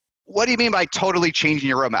 But what do you mean by totally changing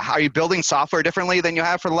your roadmap? How are you building software differently than you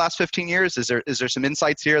have for the last 15 years? Is there some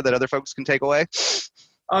insights here that other folks can take away?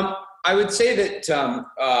 I would say that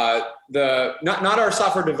not our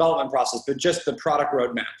software development process, but just the product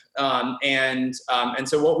roadmap. And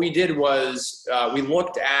so what we did was we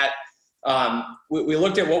looked at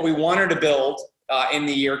what we wanted to build in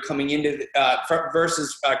the year coming into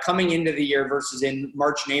versus coming into the year versus in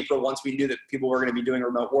March and April once we knew that people were going to be doing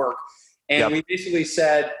remote work. And we basically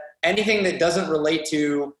said anything that doesn't relate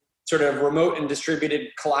to sort of remote and distributed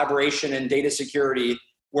collaboration and data security,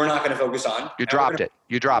 we're not going to focus on. You dropped it.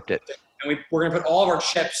 And we're going to put all of our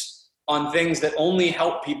chips on things that only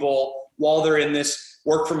help people while they're in this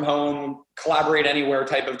work from home, collaborate anywhere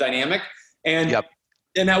type of dynamic. And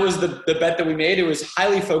that was the bet that we made. It was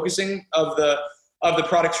highly focusing of the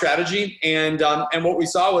product strategy. And what we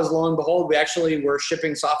saw was, lo and behold, we actually were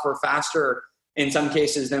shipping software faster in some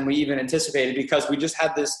cases than we even anticipated, because we just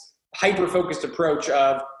had this hyper-focused approach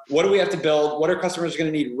of what do we have to build, what are customers going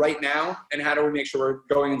to need right now, and how do we make sure we're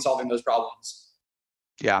going and solving those problems?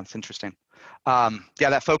 Yeah, it's interesting.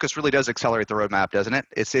 That focus really does accelerate the roadmap, doesn't it?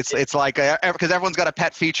 It's like, because everyone's got a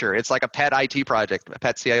pet feature. It's like a pet IT project, a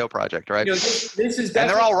pet CIO project, right? This is and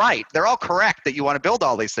they're all right. They're all correct that you want to build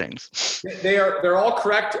all these things. They're all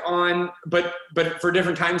correct but for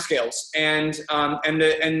different timescales. And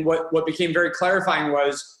what became very clarifying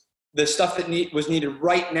was the stuff that was needed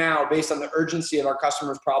right now based on the urgency of our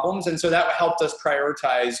customers' problems. And so that helped us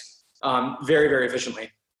prioritize very, very efficiently.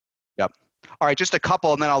 Yep. All right, just a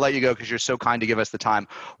couple, and then I'll let you go because you're so kind to give us the time.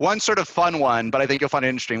 One sort of fun one, but I think you'll find it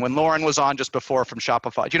interesting. When Lauren was on just before from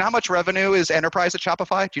Shopify, do you know how much revenue is enterprise at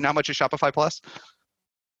Shopify? Do you know how much is Shopify Plus?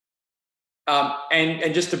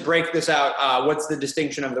 And just to break this out, what's the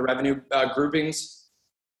distinction of the revenue groupings?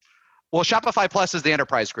 Well, Shopify Plus is the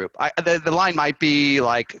enterprise group. The line might be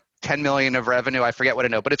like 10 million of revenue. I forget what I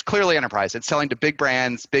know, but it's clearly enterprise. It's selling to big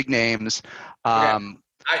brands, big names. Okay.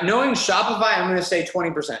 Knowing Shopify, I'm going to say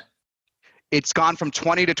 20%. It's gone from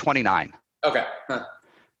 20 to 29. Okay. Huh.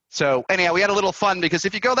 So anyhow, we had a little fun because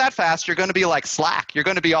if you go that fast, you're going to be like Slack. You're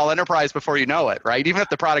going to be all enterprise before you know it, right? Even if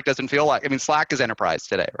the product doesn't feel like, Slack is enterprise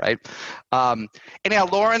today, right? Anyhow,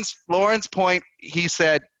 Lauren's point, he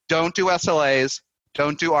said, don't do SLAs,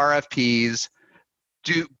 don't do RFPs,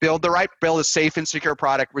 build a safe and secure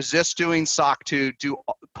product, resist doing SOC 2,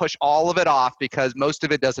 push all of it off because most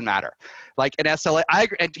of it doesn't matter. Like an SLA, I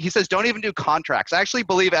agree, and he says don't even do contracts. I actually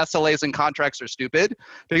believe SLAs and contracts are stupid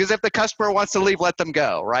because if the customer wants to leave, let them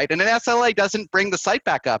go, right? And an SLA doesn't bring the site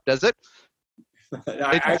back up, does it?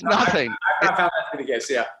 It's nothing. I've not found that to be the case,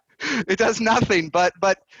 yeah. It does nothing. But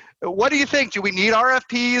what do you think? Do we need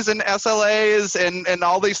RFPs and SLAs and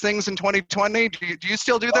all these things in 2020? Do you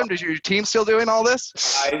still do them? Does your team still doing all this?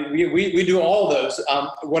 We do all those.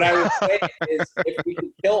 What I would say is, if we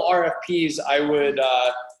could kill RFPs, I would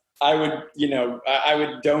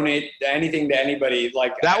donate anything to anybody.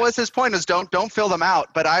 Like that was his point, is don't fill them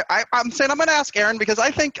out. But I'm saying I'm going to ask Aaron, because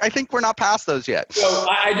I think we're not past those yet. So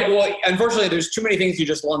well, unfortunately, there's too many things you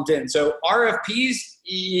just lumped in. So RFPs,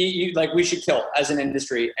 we should kill as an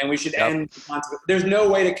industry, and we should end. There's no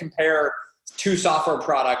way to compare two software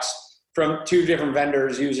products from two different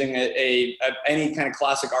vendors using any kind of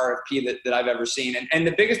classic RFP that I've ever seen. And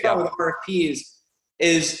the biggest problem with RFPs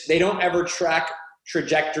is they don't ever track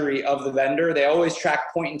trajectory of the vendor. They always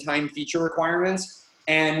track point in time feature requirements.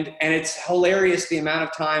 And it's hilarious the amount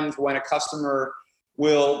of times when a customer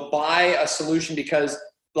will buy a solution because,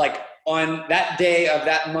 like, on that day of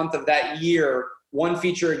that month of that year, one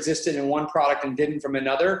feature existed in one product and didn't from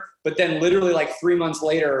another. But then literally like 3 months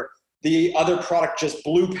later, the other product just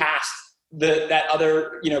blew past that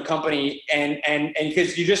other, company. And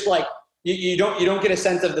because you just you don't get a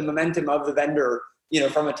sense of the momentum of the vendor,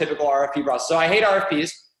 from a typical RFP process. So I hate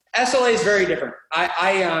RFPs. SLA is very different.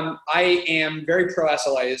 I am very pro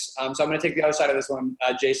SLAs. So I'm going to take the other side of this one,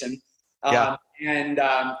 Jason. And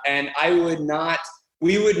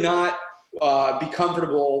we would not be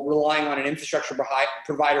comfortable relying on an infrastructure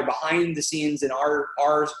provider behind the scenes in our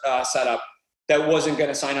setup that wasn't going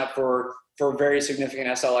to sign up for very significant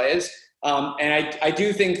SLAs. And I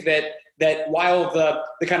do think that while the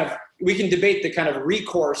kind of, we can debate the kind of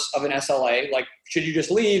recourse of an SLA, like, should you just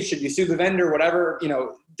leave? Should you sue the vendor? Whatever,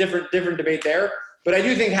 different debate there. But I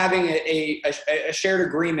do think having a shared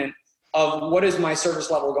agreement of what is my service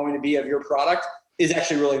level going to be of your product is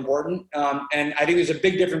actually really important. And I think there's a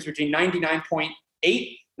big difference between 99.8,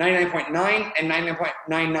 99.9, and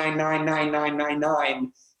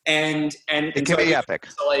 99.9999999. And it can be epic.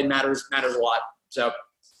 SLA matters a lot. So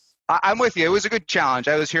I'm with you. It was a good challenge.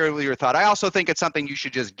 I was hearing your thought. I also think it's something you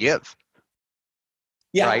should just give.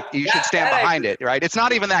 Yeah, right. You should stand behind it. Right. It's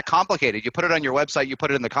not even that complicated. You put it on your website. You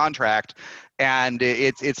put it in the contract, and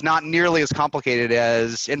it's not nearly as complicated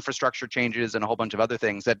as infrastructure changes and a whole bunch of other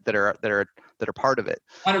things that are part of it.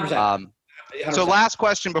 100%. So last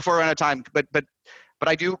question before we run out of time, but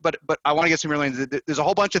I want to get some real names. There's a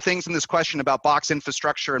whole bunch of things in this question about box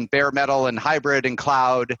infrastructure and bare metal and hybrid and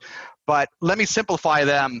cloud, but let me simplify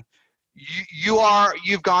them.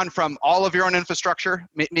 You've gone from all of your own infrastructure,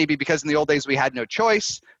 maybe because in the old days we had no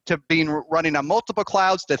choice, to running on multiple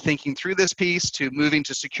clouds, to thinking through this piece, to moving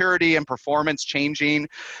to security and performance changing.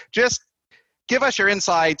 Just give us your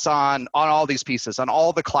insights on all these pieces, on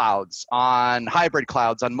all the clouds, on hybrid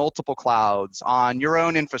clouds, on multiple clouds, on your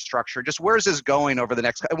own infrastructure. Just where's this going over the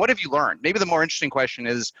next, what have you learned? Maybe the more interesting question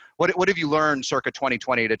is, what have you learned circa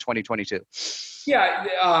 2020 to 2022? Yeah,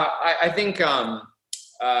 I think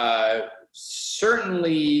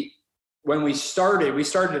certainly when we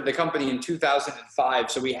started the company in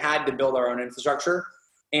 2005, so we had to build our own infrastructure.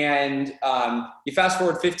 And you fast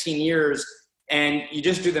forward 15 years, and you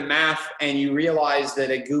just do the math, and you realize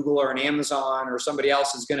that a Google or an Amazon or somebody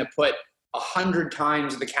else is going to put 100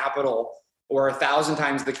 times the capital or 1,000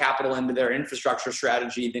 times the capital into their infrastructure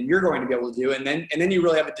strategy than you're going to be able to do. And then you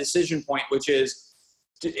really have a decision point, which is,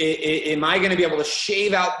 am I going to be able to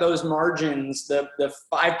shave out those margins, the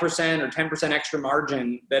 5% or 10% extra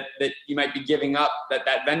margin that you might be giving up, that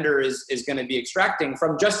vendor is going to be extracting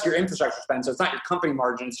from just your infrastructure spend? So it's not your company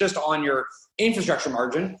margin, it's just on your infrastructure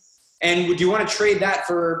margin. And would you want to trade that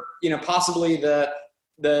for, possibly the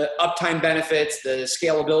uptime benefits, the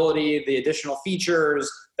scalability, the additional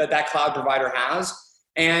features that cloud provider has?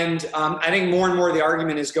 And I think more and more the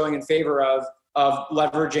argument is going in favor of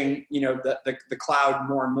leveraging, the cloud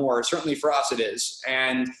more and more. Certainly for us it is.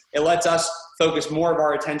 And it lets us focus more of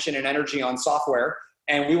our attention and energy on software.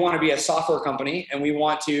 And we want to be a software company, and we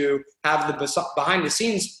want to have the behind the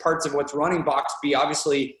scenes parts of what's running Box be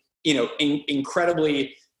obviously,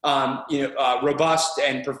 incredibly, robust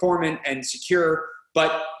and performant and secure.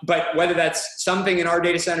 But whether that's something in our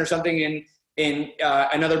data center, something in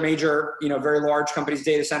another major, very large company's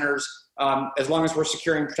data centers, as long as we're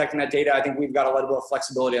securing and protecting that data, I think we've got a little bit of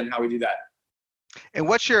flexibility on how we do that.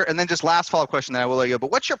 And then just last follow-up question, then I will let you go,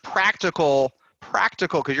 but what's your practical,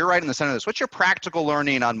 because you're right in the center of this, what's your practical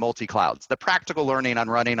learning on multi-clouds, the practical learning on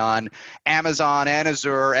running on Amazon and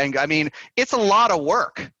Azure? And I mean, it's a lot of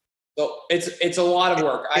work. So it's a lot of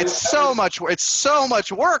work. It's so much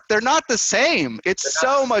work. They're not the same. It's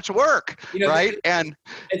so much work, right? And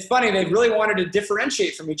it's funny. They really wanted to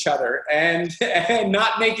differentiate from each other and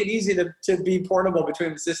not make it easy to be portable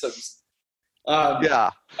between the systems.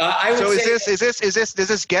 I would say, does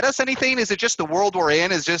this get us anything? Is it just the world we're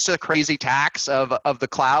in? Is just a crazy tax of the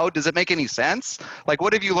cloud? Does it make any sense? Like,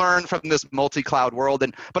 what have you learned from this multi-cloud world?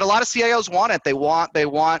 But a lot of CIOs want it. They want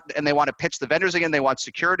to pitch the vendors again. They want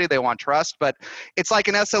security. They want trust. But it's like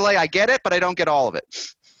an SLA. I get it, but I don't get all of it.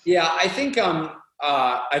 Yeah, I think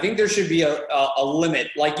there should be a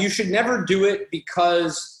limit. Like, you should never do it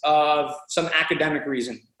because of some academic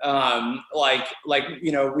reason.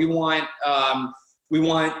 We want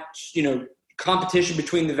competition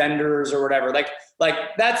between the vendors or whatever.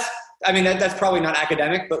 That's probably not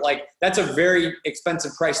academic, but that's a very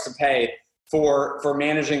expensive price to pay for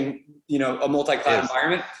managing a multi-cloud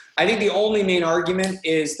environment. I think the only main argument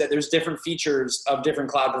is that there's different features of different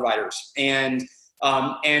cloud providers, and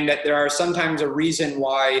that there are sometimes a reason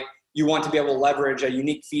why you want to be able to leverage a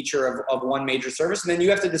unique feature of one major service. And then you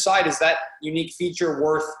have to decide, is that unique feature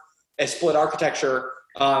worth a split architecture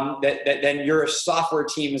that then your software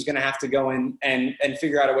team is going to have to go in and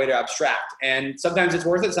figure out a way to abstract. And sometimes it's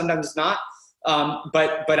worth it, sometimes it's not.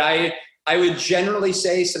 But I would generally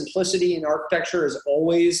say simplicity in architecture is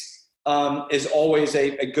always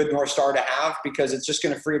a good North Star to have, because it's just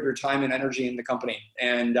going to free up your time and energy in the company.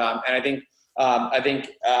 And I think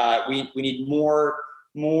we need more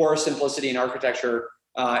simplicity in architecture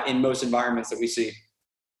in most environments that we see.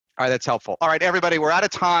 All right, that's helpful. All right, everybody, we're out of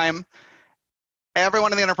time.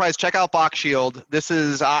 Everyone in the enterprise, check out Box Shield.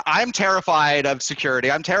 I'm terrified of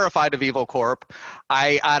security. I'm terrified of Evil Corp.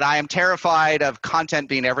 I am terrified of content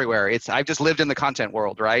being everywhere. I've just lived in the content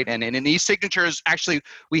world, right? And in these signatures, actually,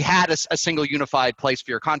 we had a single unified place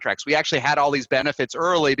for your contracts. We actually had all these benefits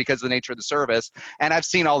early because of the nature of the service, and I've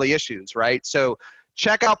seen all the issues, right? So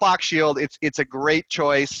check out Box Shield. It's a great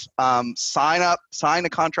choice. Sign a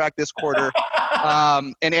contract this quarter.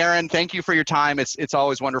 And Aaron, thank you for your time. It's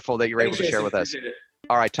always wonderful that you're able to share with us.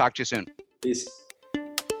 All right, talk to you soon. Peace.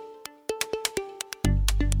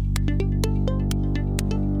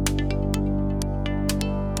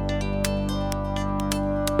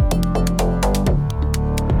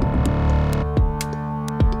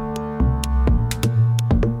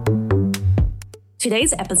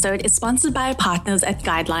 Today's episode is sponsored by our partners at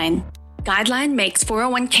Guideline. Guideline makes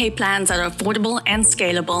 401k plans that are affordable and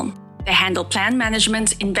scalable. They handle plan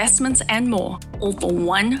management, investments, and more, all for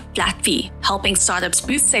one flat fee, helping startups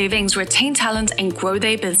boost savings, retain talent, and grow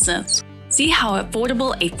their business. See how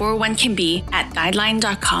affordable a 401 can be at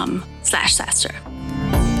guideline.com/SaaStr.